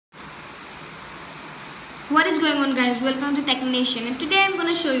What is going on, guys? Welcome to Tech Nation, and today I'm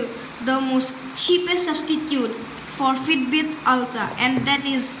gonna show you the most cheapest substitute for Fitbit Alta, and that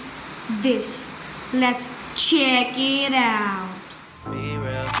is this. Let's check it out.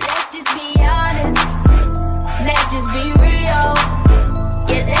 Let's just be honest. Let's just be real.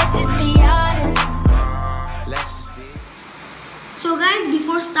 Yeah, let's just be honest. So guys,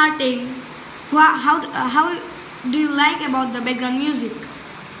 before starting, how do you like about the background music?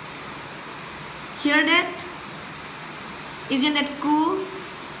 Hear that? Isn't that cool?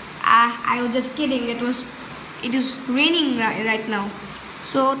 I was just kidding. It is raining right now.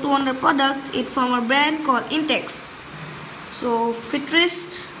 So 200 product, it from a brand called Intex. So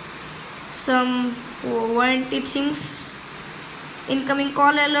Fitrist, some warranty things, incoming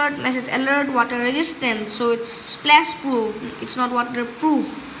call alert, message alert, water resistant. So it's splash proof. It's not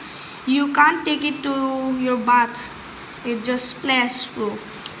waterproof. You can't take it to your bath. It's just splash proof.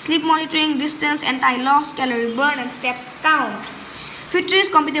 Sleep monitoring, distance, anti-loss, calorie burn, and steps count. Fitbit is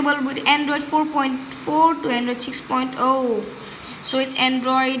compatible with Android 4.4 to Android 6.0. So it's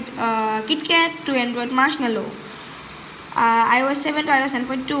Android KitKat to Android Marshmallow. iOS 7 to iOS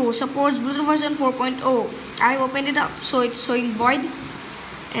 9.2. Supports Bluetooth version 4.0. I opened it up, so it's showing void.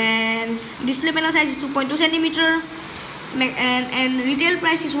 And display panel size is 2.2 centimeter. And retail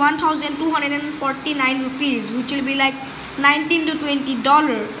price is 1,249 rupees, which will be like $19 to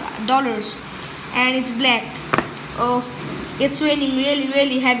 $20, and it's black. Oh, it's raining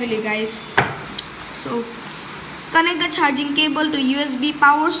really heavily, guys. So connect the charging cable to USB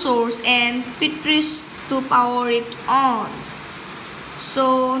power source and Fitbit to power it on.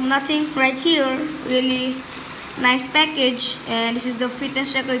 So nothing right here, really nice package. And this is the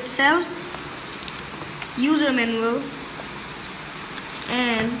fitness tracker itself, user manual,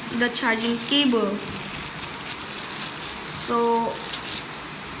 and the charging cable. So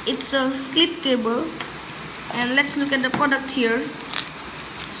it's a clip cable, and let's look at the product here.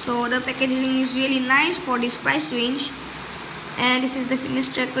 So the packaging is really nice for this price range, and this is the fitness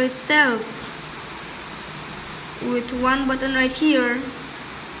tracker itself with one button right here,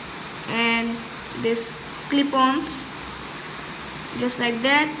 and this clip-ons just like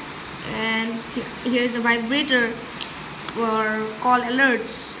that, and here's the vibrator for call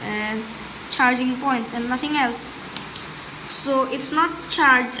alerts and charging points and nothing else. So it's not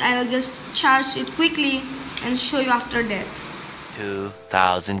charged. I'll just charge it quickly and show you after that.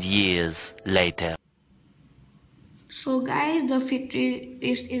 2,000 years later. So guys, the Fitbit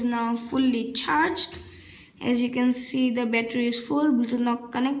is now fully charged. As you can see, the battery is full, Bluetooth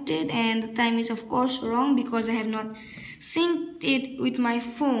not connected, and the time is of course wrong because I have not synced it with my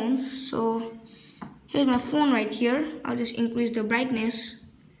phone. So here's my phone right here. I'll just increase the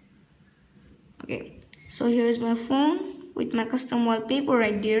brightness. Okay, so here is my phone with my custom wallpaper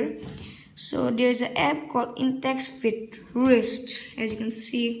right there. So there's an app called Intex Fit Wrist. As you can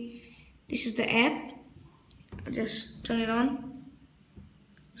see, this is the app. I'll just turn it on.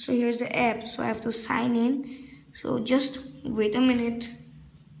 So here's the app. So I have to sign in. So just wait a minute.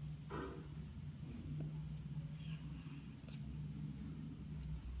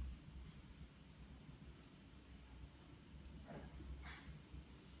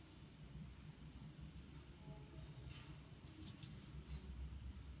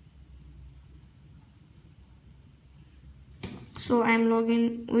 So I'm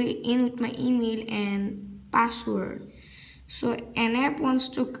logging in with my email and password. So an app wants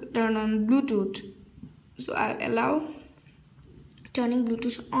to turn on Bluetooth. So I'll allow turning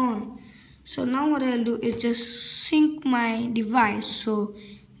Bluetooth on. So now what I'll do is just sync my device. So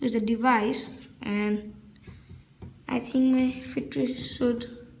here's the device, and I think my Fitbit should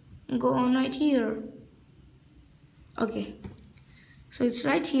go on right here. Okay, so it's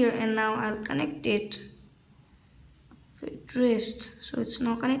right here, and now I'll connect it. Wrist. So it's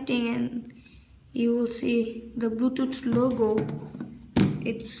now connecting, and you will see the Bluetooth logo.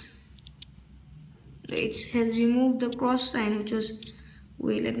 It has removed the cross sign, which was,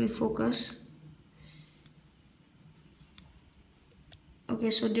 wait, let me focus. Okay,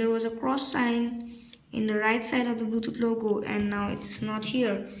 so there was a cross sign in the right side of the Bluetooth logo, and now it is not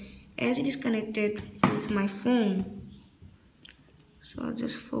here as it is connected with my phone. So I'll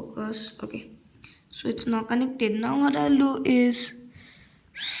just focus. Okay, so it's now connected. Now what I'll do is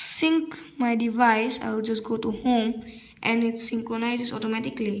sync my device. I'll just go to home, and it synchronizes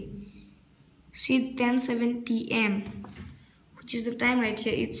automatically. See, 10:07 p.m., which is the time right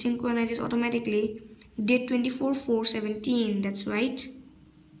here. It synchronizes automatically. Date 24/4/17. That's right.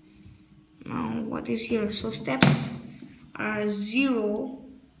 Now what is here? So steps are 0.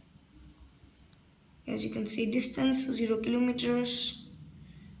 As you can see, distance 0 kilometers.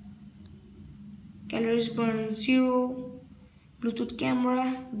 calories burned 0, Bluetooth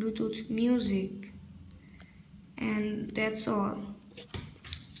camera, Bluetooth music, and that's all.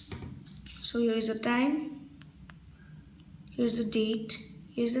 So here is the time, here's the date,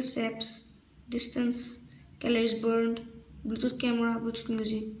 here's the steps, distance, calories burned, Bluetooth camera, Bluetooth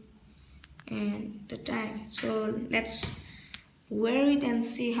music, and the time. So let's wear it and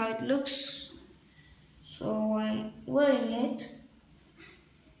see how it looks. So I'm wearing it.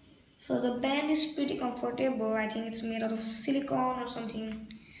 So the band is pretty comfortable. I think it's made out of silicone or something.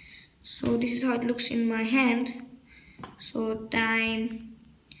 So this is how it looks in my hand. So time,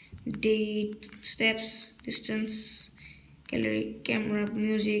 date, steps, distance, calorie, camera,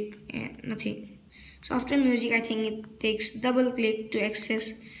 music, and nothing. So after music, I think it takes double click to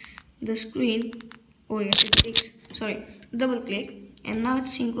access the screen. Oh yes, it takes, double click, and now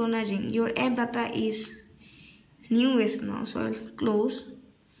it's synchronizing. Your app data is newest now, so I'll close.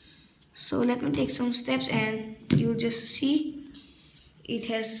 So let me take some steps and you'll just see it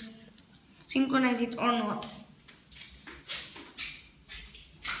has synchronized it or not.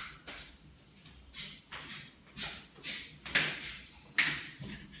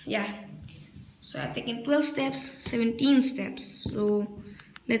 Yeah, so I've taken 12 steps, 17 steps. So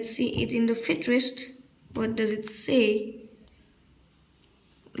let's see it in the Fitbit. What does it say?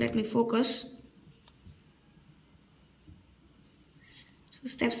 Let me focus. So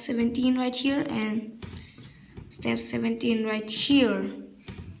step 17 right here and step 17 right here.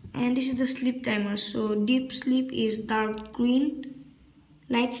 And this is the sleep timer. So deep sleep is dark green,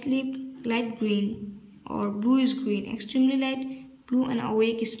 light sleep light green, or blue is green, extremely light blue, and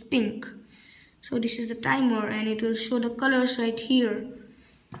awake is pink. So this is the timer and it will show the colors right here.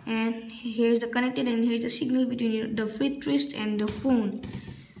 And here is the connected, and here is the signal between the Fitbit and the phone.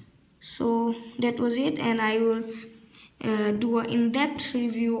 So that was it, and I will do an in-depth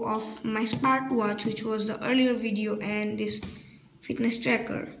review of my smartwatch, which was the earlier video, and this fitness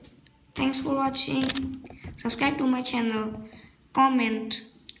tracker. Thanks for watching. Subscribe to my channel, comment,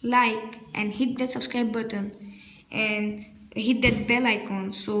 like, and hit that subscribe button and hit that bell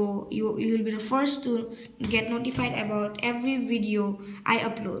icon, so you will be the first to get notified about every video I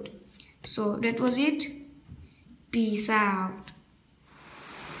upload. So that was it. Peace out.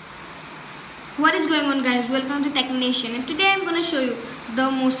 What is going on, guys? Welcome to Tech Nation, and today I'm gonna show you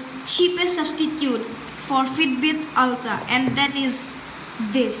the most cheapest substitute for Fitbit Alta, and that is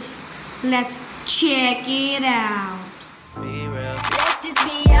this. Let's check it out. Let's just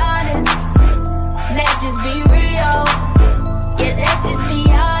be honest. Let's just be real. Yeah, let's just be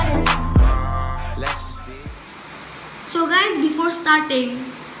honest. So guys, before starting,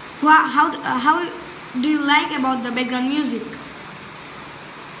 how do you like about the background music?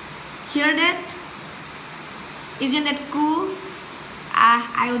 Hear that? Isn't that cool?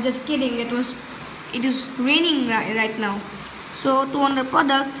 I was just kidding. It is raining right now. So to order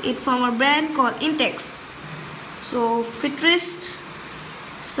product, it's from a brand called Intex. So Fitbit,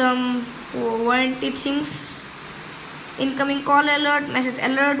 some warranty things, incoming call alert, message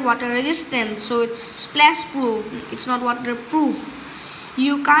alert, water resistant. So it's splash proof. It's not waterproof.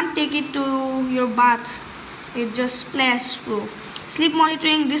 You can't take it to your bath. It's just splash proof. Sleep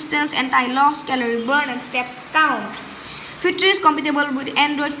monitoring, distance, anti-loss, calorie burn, and steps count. Fitbit is compatible with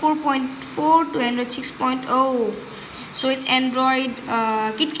Android 4.4 to Android 6.0. So it's Android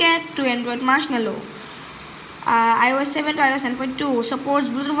KitKat to Android Marshmallow. iOS 7 to iOS 10.2. Supports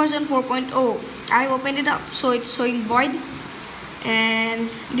Bluetooth version 4.0. I opened it up, so it's showing void. And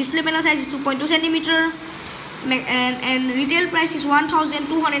display panel size is 2.2 centimeter. And retail price is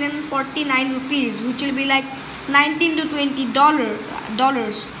 1,249 rupees, which will be like $19 to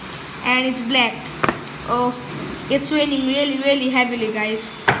 $20. And it's black. Oh, it's raining really heavily,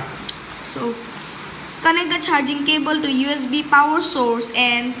 guys. So connect the charging cable to USB power source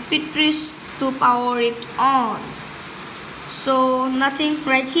and Fitbit to power it on. So nothing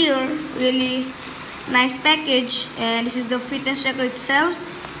right here. Really nice package. And this is the fitness tracker itself,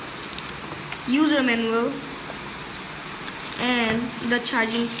 user manual, and the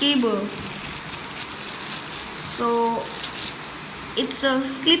charging cable. So it's a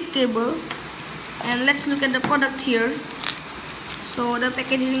clip cable, and let's look at the product here. So the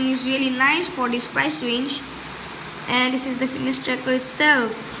packaging is really nice for this price range, and this is the fitness tracker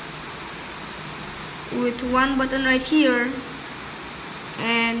itself with one button right here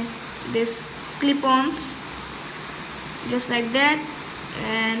and this clip-ons just like that,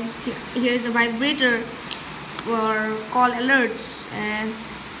 and here's the vibrator for call alerts and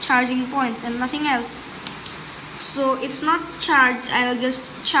charging points and nothing else. So it's not charged. I'll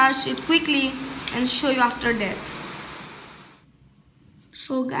just charge it quickly and show you after that.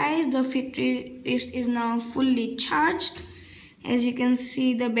 So guys, the Fitbit is now fully charged. As you can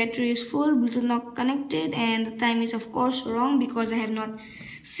see, the battery is full, Bluetooth not connected, and the time is of course wrong because I have not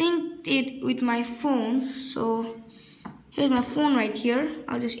synced it with my phone. So here's my phone right here.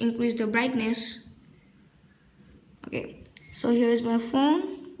 I'll just increase the brightness. Okay, so here is my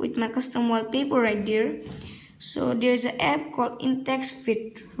phone with my custom wallpaper right there. So there's an app called Intex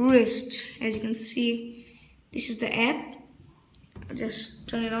Fit Wrist. As you can see, this is the app. I'll just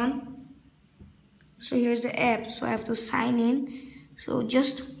turn it on. So here's the app. So I have to sign in. So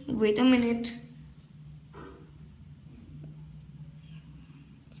just wait a minute.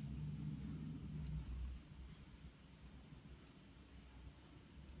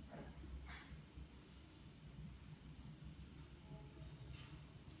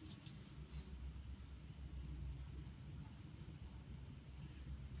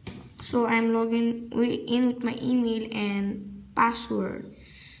 So I'm logging in with my email and password.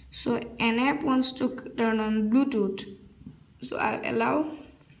 So an app wants to turn on Bluetooth. So I'll allow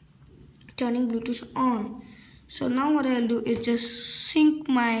turning Bluetooth on. So now what I'll do is just sync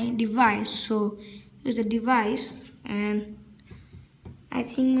my device. So here's the device, and I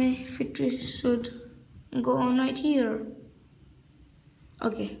think my Fitbit should go on right here.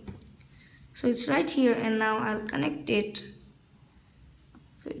 Okay, so it's right here, and now I'll connect it.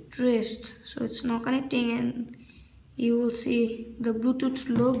 Fitbit. So it's now connecting, and you will see the Bluetooth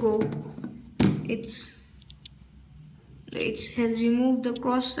logo. It has removed the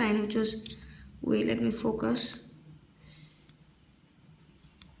cross sign, which was, wait, let me focus.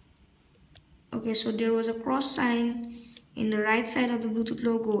 Okay, so there was a cross sign in the right side of the Bluetooth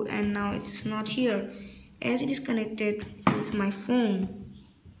logo, and now it is not here as it is connected with my phone.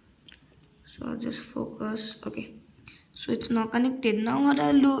 So I'll just focus. Okay, so it's now connected. Now what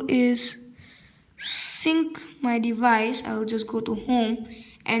I'll do is sync my device. I'll just go to home,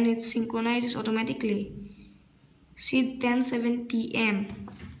 and it synchronizes automatically. See, 10:07 p.m.,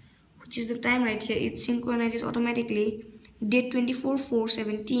 which is the time right here. It synchronizes automatically. Date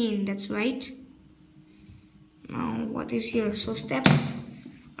 24/4/17. That's right. Now what is here? So steps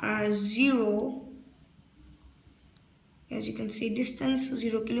are 0. As you can see, distance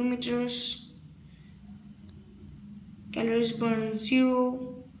 0 kilometers. Calories burned 0.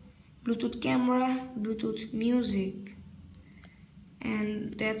 Bluetooth camera, Bluetooth music,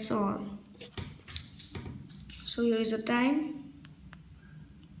 and that's all. So here is the time,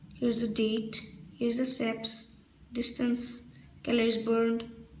 here's the date, here's the steps, distance, calories burned,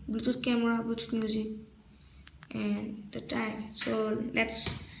 Bluetooth camera, Bluetooth music, and the time. So let's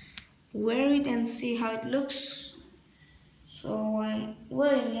wear it and see how it looks. So I'm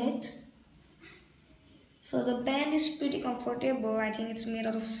wearing it. So the band is pretty comfortable. I think it's made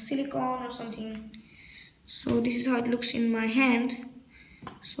out of silicone or something. So this is how it looks in my hand.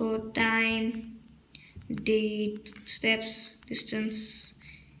 So time, date, steps, distance,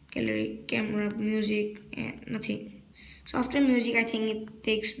 calorie, camera, music, and nothing. So after music, I think it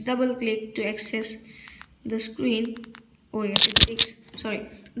takes double click to access the screen. Oh yes, it takes, sorry,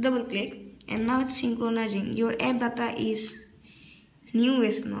 double click, and now it's synchronizing. Your app data is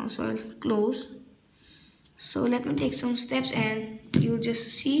newest now, so I'll close. So let me take some steps, and you'll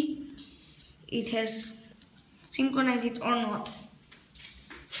just see it has synchronized it or not.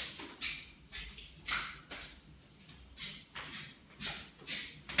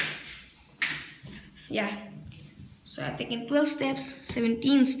 Yeah, so I've taken 12 steps,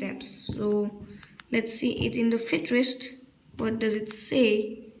 17 steps. So let's see it in the fit wrist. What does it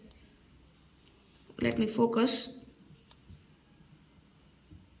say? Let me focus.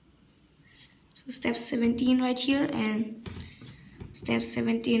 So step 17 right here, and step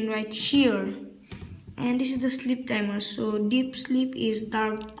 17 right here. And this is the sleep timer. So deep sleep is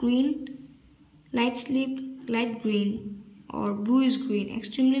dark green, light sleep light green, or blue is green,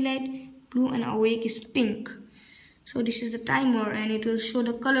 extremely light blue, and awake is pink. So this is the timer, and it will show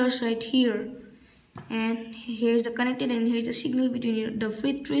the colors right here. And here's the connected, and here's the signal between the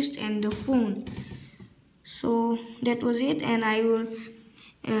fit wrist and the phone. So that was it, and I will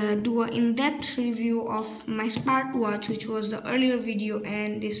do an in-depth review of my smartwatch, which was the earlier video,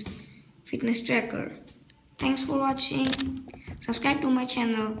 and this fitness tracker. Thanks for watching. Subscribe to my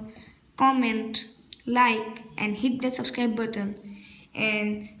channel, comment, like, and hit that subscribe button,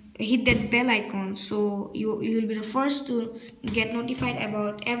 and hit that bell icon, so you will be the first to get notified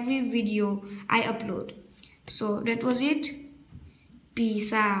about every video I upload. So that was it.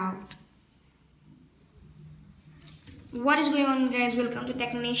 Peace out. What is going on, guys? Welcome to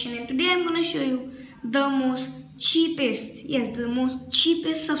Tech Nation, and today I'm gonna show you the most cheapest, yes, the most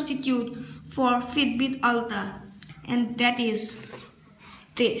cheapest substitute for Fitbit Alta, and that is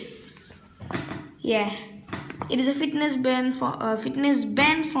this. Yeah, it is a fitness band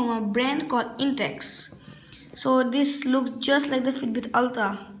from a brand called Intex. So this looks just like the Fitbit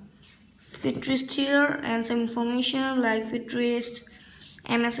Alta. Fitrist here and some information like Fitrist,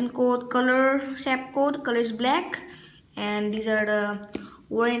 MSN code, color, SAP code, color is black, and these are the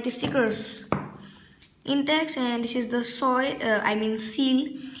warranty stickers. Intex, and this is the seal,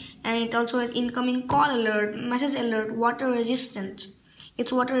 and it also has incoming call alert, message alert, water resistant.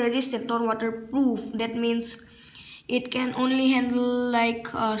 It's water resistant, not waterproof. That means it can only handle like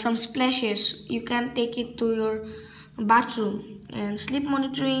some splashes. You can take it to your bathroom. And sleep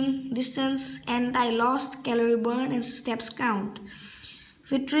monitoring, distance, anti-lost, calorie burn, and steps count.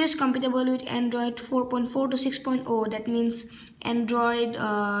 Fitbit compatible with Android 4.4 to 6.0. That means Android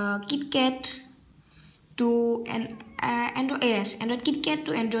KitKat to Android KitKat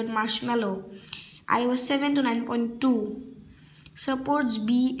to Android Marshmallow. iOS 7 to 9.2. Supports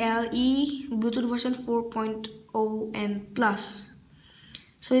BLE Bluetooth version 4.0 and plus.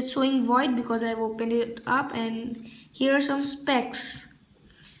 So it's showing void because I've opened it up, and here are some specs.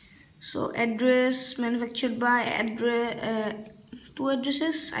 So address, manufactured by, two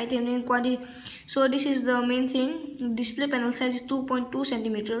addresses, item name, quantity. So this is the main thing. Display panel size is 2.2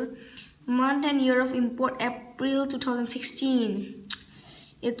 cm. Month and year of import April 2016.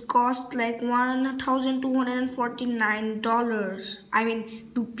 It cost like $1,249. I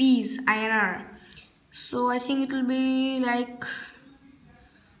mean rupees, INR. So I think it will be like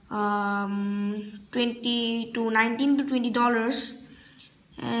 $19 to $20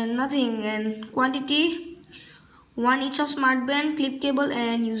 and nothing. And quantity, one each of smart band, clip cable,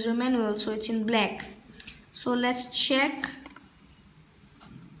 and user manual. So it's in black. So let's check